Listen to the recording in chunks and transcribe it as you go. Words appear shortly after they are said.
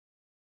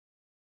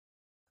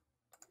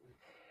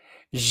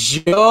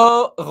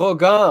Joe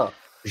Rogan.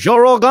 Joe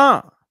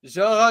Rogan.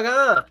 Joe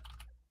Rogan.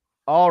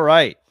 All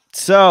right.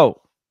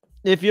 So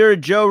if you're a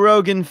Joe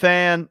Rogan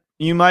fan,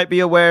 you might be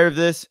aware of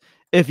this.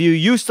 If you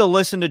used to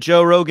listen to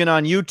Joe Rogan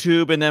on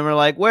YouTube and then were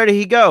like, where did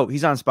he go?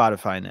 He's on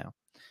Spotify now.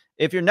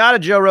 If you're not a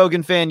Joe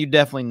Rogan fan, you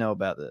definitely know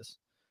about this.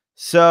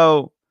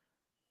 So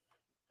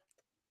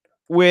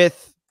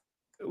with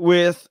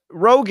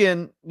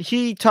Rogan,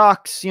 he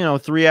talks,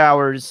 3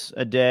 hours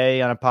a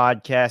day on a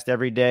podcast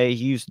every day.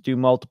 He used to do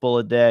multiple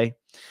a day.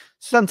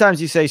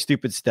 Sometimes you say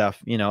stupid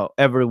stuff.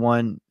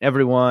 Everyone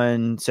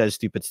says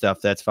stupid stuff.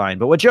 That's fine.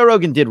 But what Joe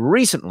Rogan did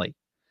recently,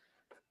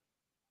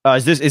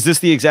 is this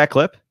the exact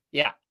clip?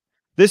 Yeah.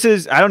 This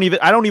is, I don't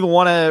even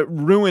want to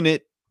ruin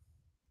it.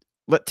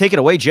 Take it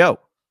away, Joe.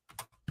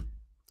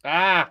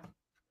 Oh,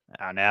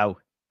 no.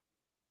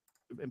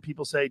 And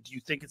people say, do you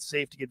think it's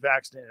safe to get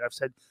vaccinated? I've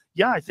said,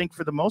 yeah, I think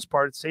for the most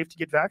part, it's safe to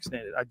get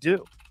vaccinated. I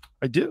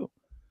do.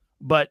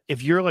 But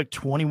if you're like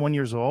 21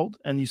 years old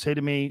and you say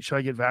to me, should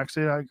I get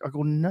vaccinated? I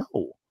go, no.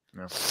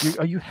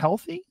 Are you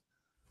healthy?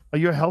 Are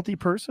you a healthy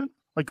person?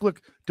 Like,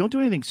 look, don't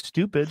do anything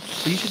stupid,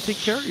 but you should take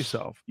care of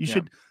yourself. You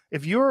should,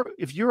 if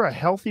you're a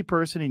healthy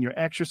person and you're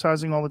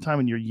exercising all the time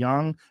and you're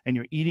young and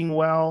you're eating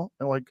well,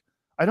 and like,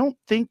 I don't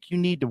think you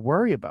need to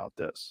worry about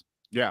this.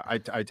 Yeah, I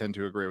tend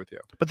to agree with you.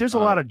 But there's a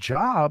lot of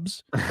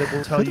jobs that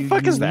will tell you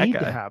fuck you is that need guy?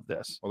 to have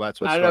this. Well, that's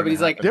what I don't know, but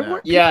he's like,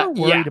 People are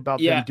worried about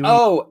them doing.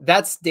 Oh,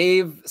 that's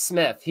Dave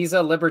Smith. He's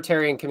a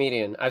libertarian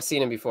comedian. I've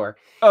seen him before.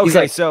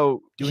 Okay,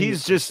 so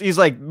he's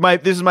like,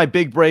 this is my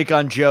big break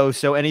on Joe.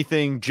 So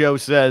anything Joe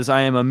says,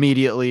 I am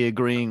immediately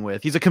agreeing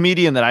with. He's a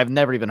comedian that I've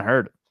never even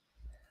heard of.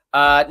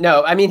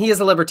 No, I mean, he is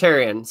a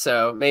libertarian,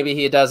 so maybe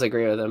he does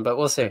agree with him, but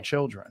we'll see.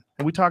 Children,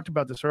 and we talked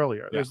about this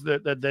earlier. Yeah.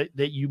 There's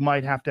that you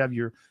might have to have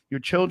your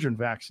children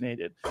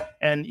vaccinated,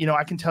 and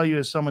I can tell you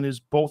as someone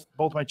who's both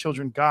my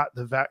children got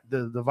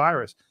the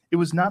virus, it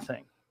was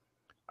nothing.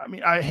 I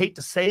mean, I hate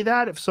to say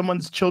that if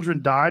someone's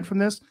children died from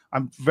this,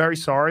 I'm very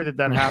sorry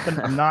that happened.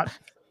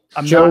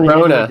 I'm Joe not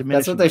Rona.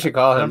 That's what they should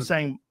call him. I'm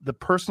saying the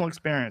personal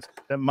experience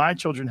that my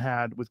children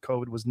had with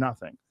COVID was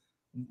nothing.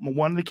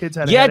 One of the kids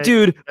had a headache,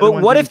 dude,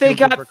 but what if they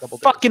got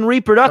fucking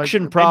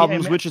reproduction Like,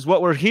 problems, which is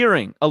what we're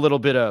hearing a little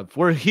bit of.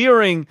 We're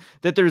hearing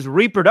that there's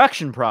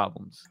reproduction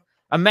problems.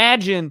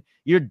 Imagine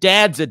your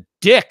dad's a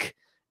dick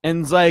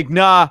and's like,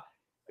 nah,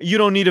 you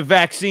don't need a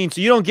vaccine, so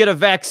you don't get a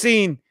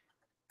vaccine,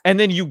 and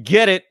then you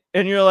get it,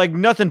 and you're like,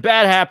 nothing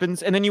bad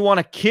happens, and then you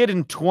want a kid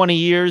in 20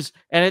 years,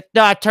 and it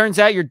turns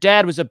out your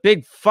dad was a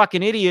big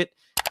fucking idiot,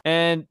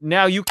 and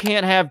now you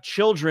can't have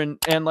children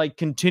and like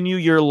continue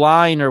your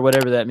line or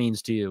whatever that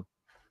means to you.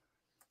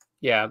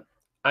 Yeah.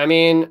 I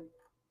mean,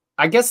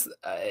 I guess,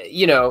 I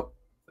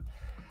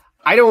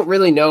don't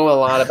really know a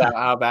lot about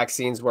how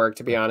vaccines work,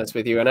 to be honest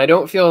with you. And I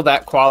don't feel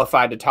that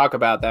qualified to talk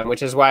about them,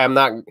 which is why I'm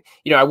not,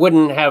 I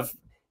wouldn't have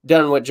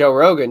done what Joe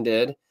Rogan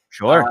did.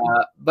 Sure.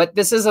 But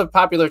this is a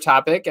popular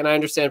topic, and I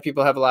understand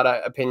people have a lot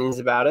of opinions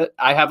about it.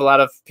 I have a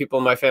lot of people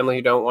in my family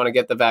who don't want to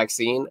get the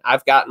vaccine.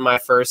 I've gotten my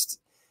first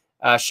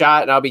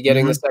shot, and I'll be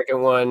getting the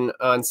second one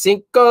on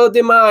Cinco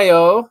de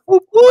Mayo,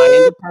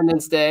 my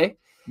Independence Day.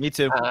 Me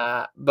too.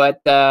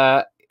 But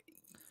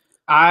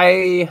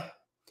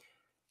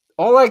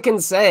all I can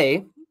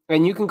say,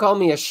 and you can call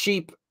me a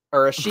sheep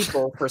or a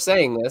sheeple for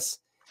saying this,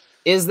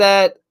 is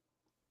that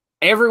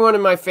everyone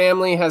in my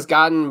family has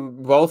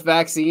gotten both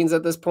vaccines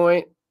at this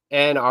point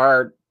and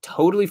are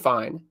totally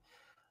fine.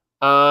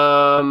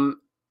 I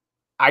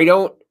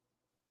don't,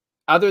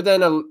 other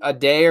than a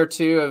day or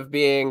two of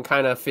being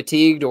kind of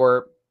fatigued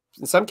or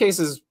in some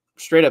cases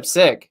straight up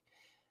sick,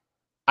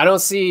 I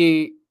don't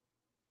see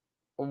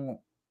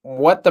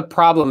what the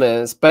problem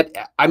is. But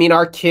I mean,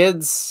 our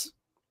kids,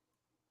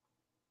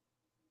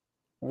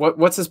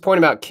 what's his point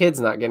about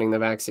kids not getting the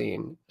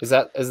vaccine? Is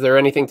there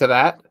anything to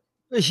that?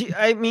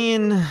 I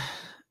mean,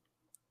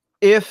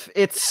 if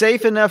it's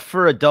safe enough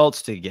for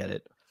adults to get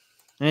it,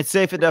 and it's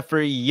safe enough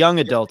for young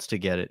adults to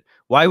get it,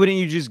 why wouldn't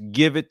you just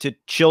give it to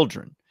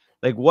children?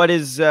 Like,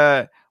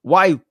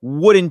 why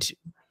wouldn't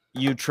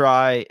you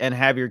try and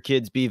have your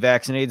kids be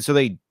vaccinated so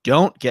they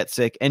don't get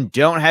sick and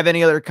don't have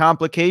any other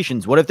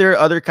complications? What if there are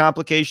other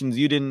complications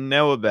you didn't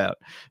know about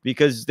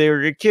because they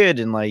were a kid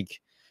and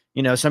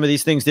some of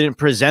these things didn't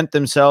present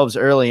themselves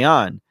early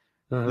on?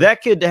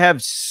 That could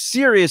have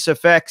serious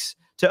effects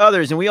to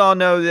others. And we all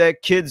know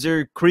that kids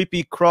are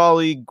creepy,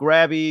 crawly,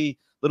 grabby,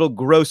 little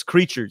gross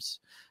creatures.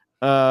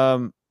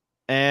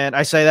 And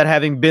I say that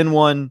having been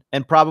one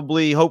and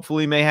probably,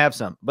 hopefully may have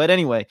some. But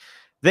anyway,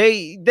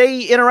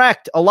 they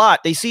interact a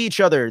lot. They see each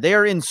other. They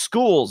are in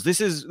schools.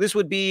 This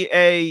would be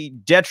a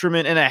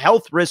detriment and a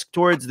health risk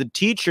towards the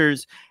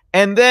teachers.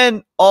 And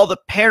then all the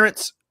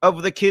parents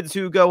of the kids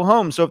who go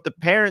home. So if the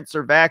parents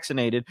are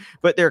vaccinated,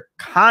 but they're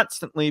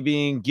constantly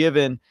being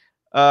given,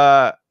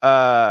 being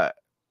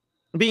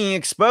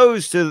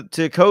exposed to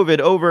COVID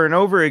over and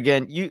over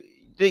again,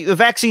 the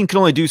vaccine can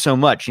only do so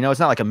much. It's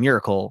not like a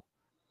miracle.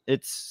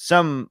 It's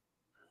some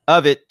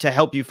of it to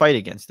help you fight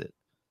against it.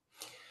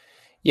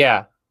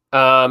 Yeah.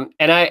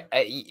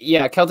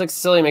 Yeah, Celtic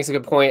Sicily makes a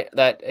good point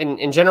that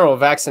in general,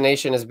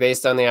 vaccination is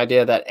based on the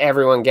idea that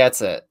everyone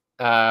gets it,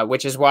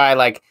 which is why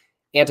like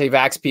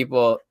anti-vax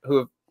people who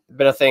have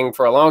been a thing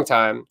for a long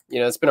time,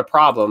 it's been a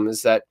problem,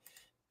 is that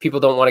people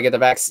don't want to get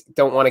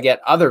don't want to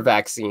get other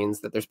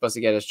vaccines that they're supposed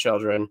to get as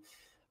children.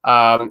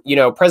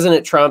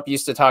 President Trump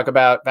used to talk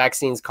about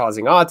vaccines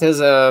causing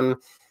autism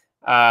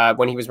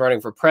when he was running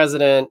for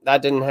president.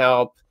 That didn't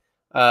help.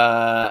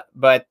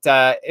 But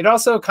it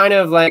also kind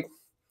of like,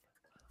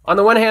 on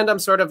the one hand, I'm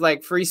sort of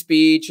like free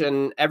speech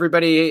and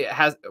everybody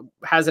has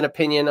an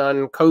opinion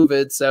on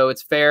COVID. So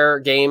it's fair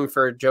game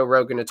for Joe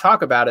Rogan to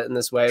talk about it in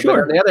this way. Sure.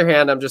 But on the other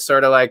hand, I'm just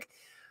sort of like,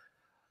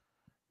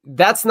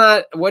 that's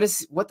not what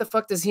the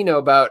fuck does he know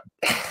about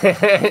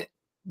the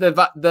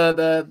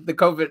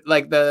COVID,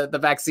 like the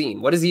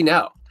vaccine? What does he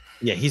know?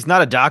 Yeah, he's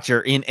not a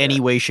doctor in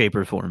any way, shape,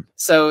 or form.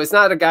 So it's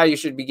not a guy you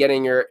should be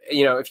getting your,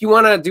 if you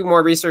want to do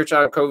more research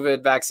on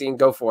COVID vaccine,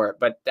 go for it.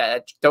 But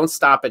don't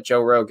stop at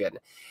Joe Rogan.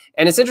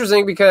 And it's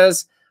interesting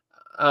because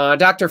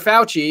Dr.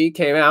 Fauci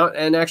came out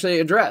and actually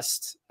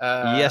addressed.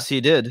 Yes,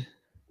 he did.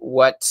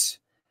 What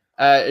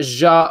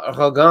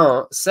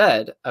Rogan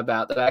said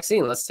about the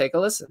vaccine. Let's take a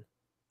listen.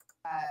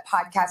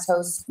 Podcast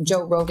host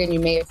Joe Rogan, you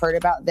may have heard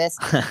about this.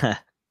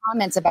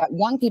 Comments about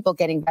young people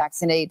getting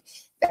vaccinated.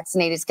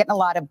 It's getting a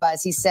lot of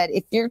buzz. He said,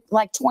 if you're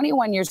like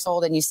 21 years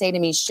old and you say to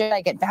me, should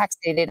I get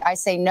vaccinated? I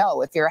say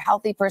no. If you're a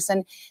healthy person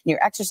and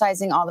you're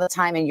exercising all the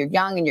time and you're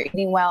young and you're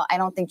eating well, I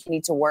don't think you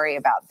need to worry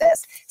about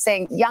this.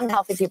 Saying young,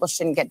 healthy people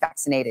shouldn't get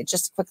vaccinated.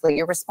 Just quickly,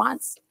 your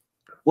response?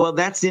 Well,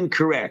 that's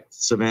incorrect,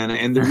 Savannah.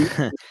 And the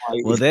reason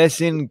why well,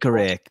 that's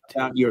incorrect.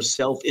 About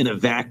yourself in a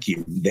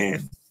vacuum,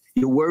 then.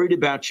 You're worried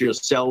about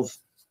yourself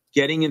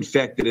getting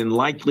infected and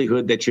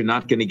likelihood that you're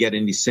not going to get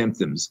any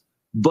symptoms.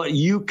 But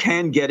you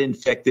can get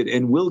infected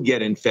and will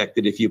get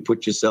infected if you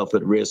put yourself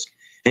at risk.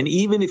 And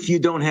even if you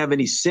don't have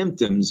any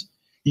symptoms,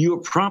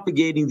 you're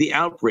propagating the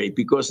outbreak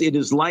because it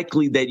is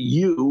likely that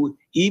you,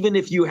 even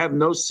if you have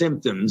no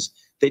symptoms,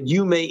 that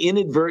you may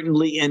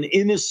inadvertently and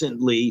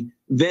innocently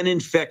then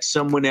infect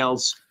someone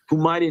else who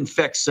might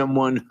infect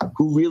someone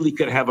who really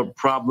could have a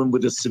problem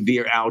with a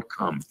severe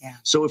outcome. Yeah.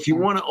 So if you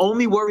want to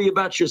only worry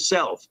about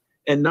yourself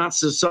and not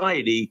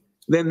society,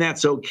 then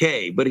that's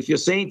okay. But if you're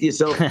saying to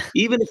yourself,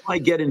 even if I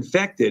get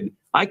infected,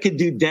 I could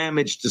do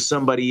damage to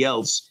somebody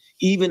else,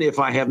 even if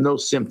I have no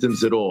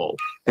symptoms at all.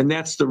 And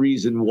that's the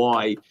reason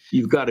why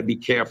you've got to be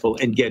careful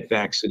and get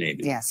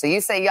vaccinated. Yeah. So you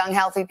say young,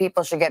 healthy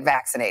people should get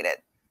vaccinated.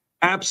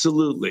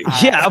 Absolutely.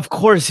 Yeah, of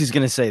course he's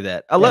going to say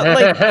that.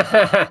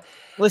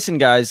 Listen,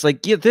 guys,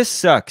 this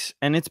sucks.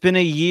 And it's been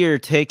a year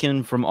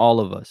taken from all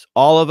of us.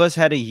 All of us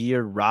had a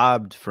year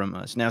robbed from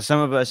us. Now, some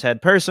of us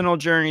had personal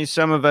journeys.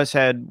 Some of us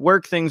had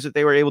work things that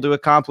they were able to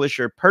accomplish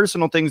or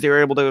personal things they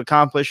were able to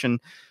accomplish. And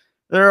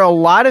there are a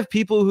lot of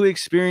people who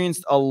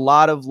experienced a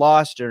lot of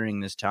loss during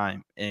this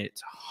time. And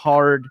it's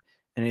hard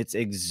and it's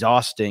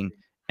exhausting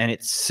and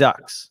it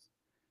sucks.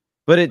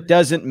 But it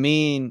doesn't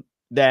mean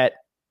that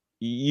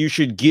you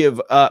should give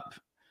up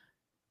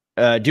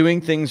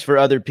doing things for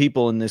other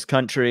people in this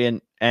country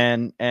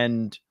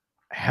and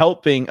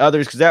helping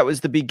others, because that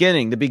was the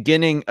beginning. The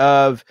beginning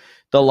of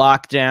the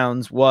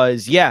lockdowns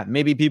was,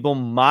 maybe people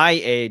my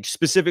age,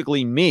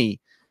 specifically me,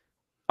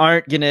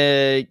 aren't going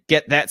to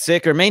get that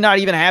sick or may not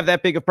even have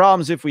that big of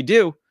problems if we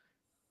do.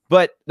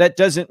 But that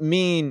doesn't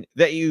mean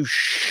that you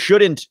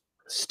shouldn't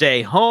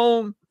stay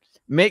home.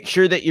 Make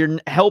sure that you're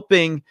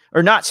helping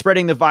or not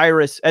spreading the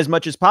virus as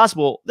much as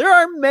possible. There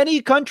are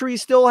many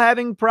countries still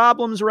having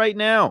problems right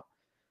now.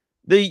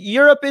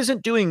 Europe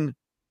isn't doing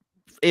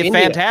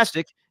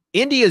fantastic.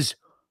 India's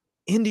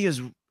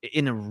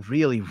in a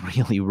really,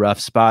 really rough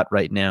spot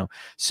right now.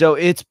 So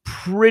it's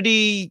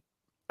pretty,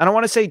 I don't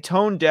want to say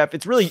tone deaf.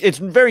 It's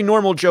very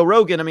normal Joe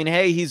Rogan. I mean,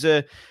 hey, he's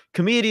a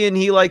comedian.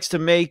 He likes to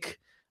make,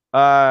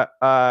 like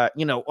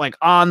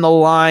on the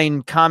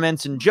line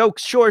comments and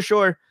jokes.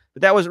 Sure.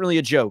 But that wasn't really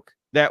a joke.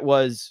 That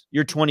was,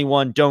 you're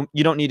 21.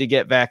 You don't need to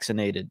get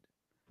vaccinated.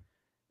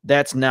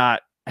 That's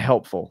not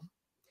helpful.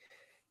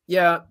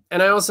 Yeah.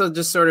 And I also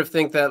just sort of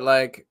think that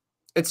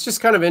it's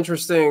just kind of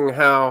interesting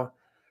how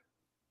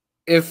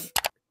if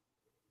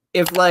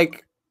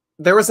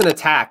there was an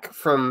attack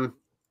from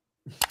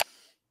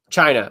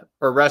China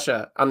or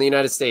Russia on the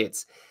United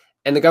States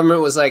and the government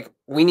was like,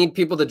 we need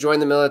people to join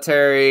the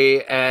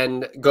military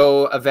and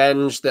go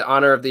avenge the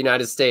honor of the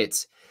United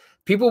States,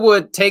 people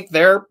would take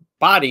their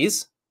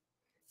bodies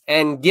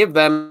and give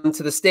them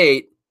to the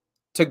state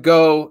to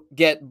go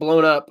get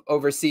blown up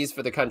overseas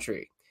for the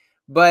country.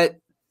 But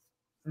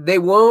they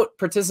won't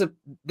participate.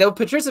 They'll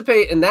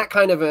participate in that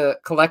kind of a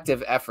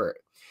collective effort,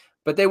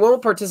 but they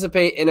won't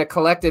participate in a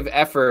collective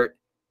effort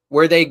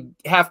where they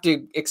have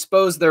to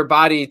expose their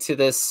body to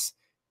this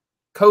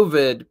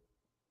COVID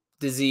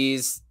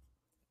disease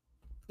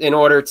in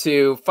order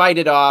to fight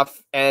it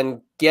off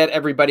and get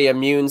everybody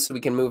immune so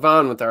we can move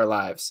on with our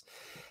lives.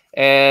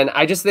 And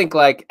I just think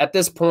at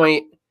this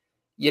point,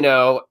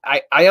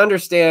 I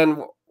understand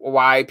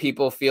why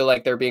people feel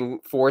like they're being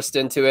forced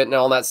into it and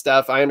all that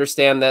stuff. I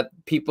understand that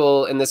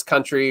people in this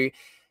country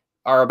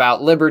are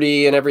about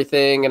liberty and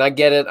everything, and I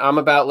get it. I'm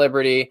about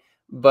liberty,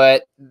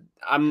 but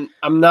I'm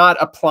not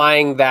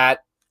applying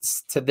that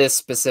to this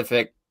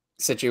specific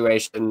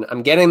situation.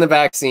 I'm getting the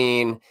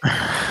vaccine,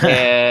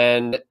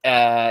 and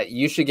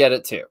you should get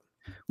it too.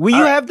 Well,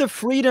 you have the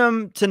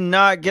freedom to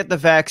not get the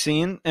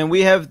vaccine, and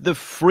we have the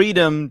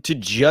freedom to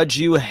judge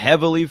you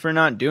heavily for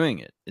not doing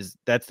it.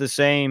 That's the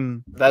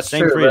same? That's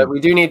same true. freedom. But we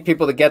do need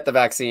people to get the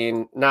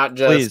vaccine, not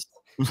just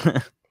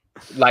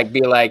like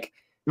be like.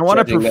 I want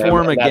to judging them,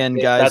 perform and again,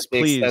 guys. That's the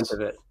Please. extent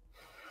of it.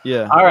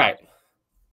 Yeah. All right.